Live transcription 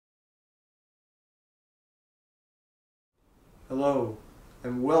Hello,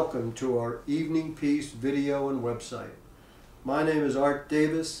 and welcome to our Evening Peace video and website. My name is Art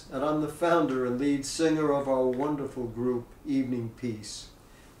Davis, and I'm the founder and lead singer of our wonderful group, Evening Peace,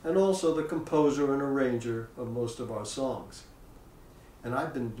 and also the composer and arranger of most of our songs. And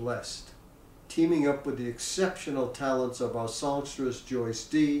I've been blessed, teaming up with the exceptional talents of our songstress, Joyce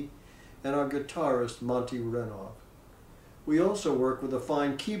Dee, and our guitarist, Monty Renov. We also work with a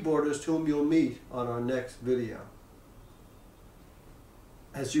fine keyboardist whom you'll meet on our next video.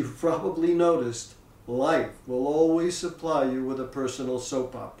 As you've probably noticed, life will always supply you with a personal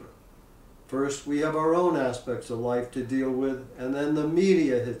soap opera. First, we have our own aspects of life to deal with, and then the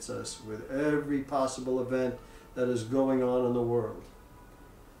media hits us with every possible event that is going on in the world.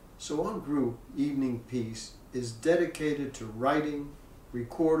 So our group, Evening Peace, is dedicated to writing,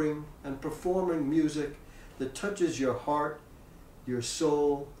 recording, and performing music that touches your heart, your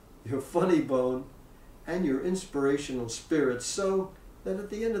soul, your funny bone, and your inspirational spirit, so that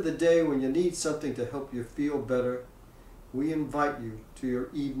at the end of the day, when you need something to help you feel better, we invite you to your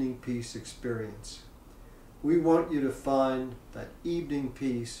Evening Peace experience. We want you to find that Evening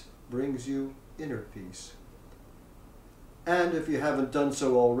Peace brings you inner peace. And if you haven't done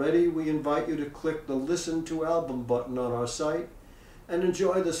so already, we invite you to click the Listen to Album button on our site and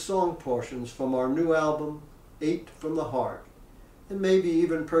enjoy the song portions from our new album, 8 from the Heart, and maybe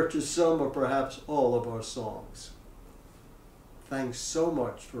even purchase some or perhaps all of our songs. Thanks so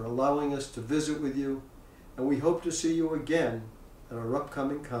much for allowing us to visit with you, and we hope to see you again at our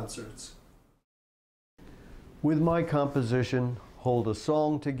upcoming concerts. With my composition, Hold a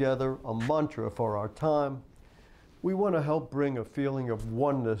Song Together, a mantra for our time, we want to help bring a feeling of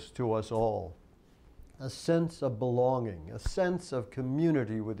oneness to us all, a sense of belonging, a sense of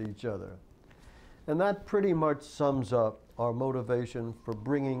community with each other. And that pretty much sums up our motivation for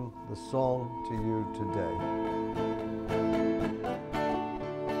bringing the song to you today.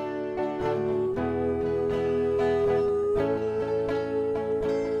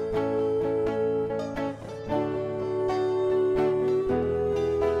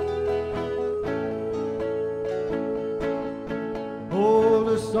 Hold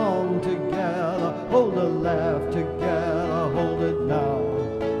a song together, hold a laugh together, hold it now.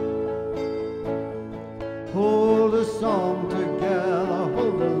 Hold a song together,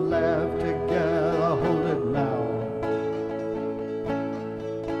 hold a laugh together, hold it now.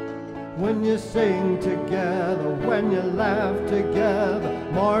 When you sing together, when you laugh together,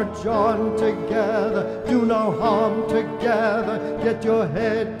 march on together, do no harm together, get your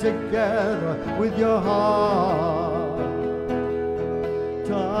head together with your heart.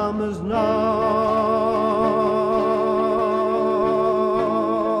 Time is now.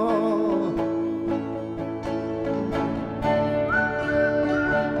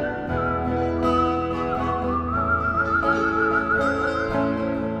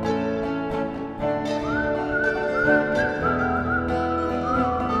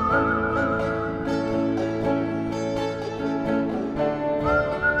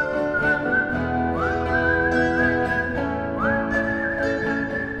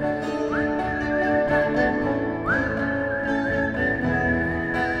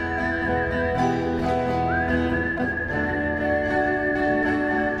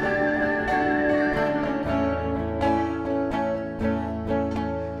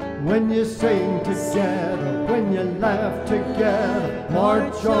 When you sing together, when you laugh together,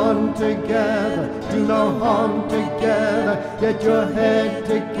 march on together, do no harm together, get your head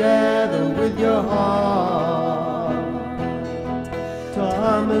together with your heart.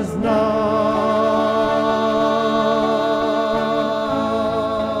 Time is now.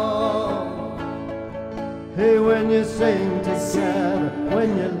 Hey, when you sing together,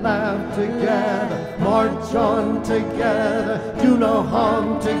 when you laugh together, march on together, do no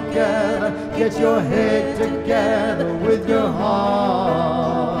harm together, get your head together with your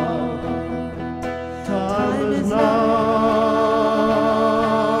heart. Time is now.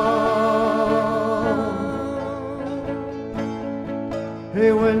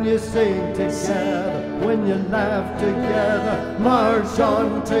 Hey, when you sing together, when you laugh together, march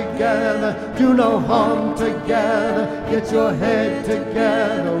on together, do no harm together, get your head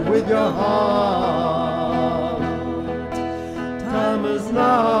together with your heart.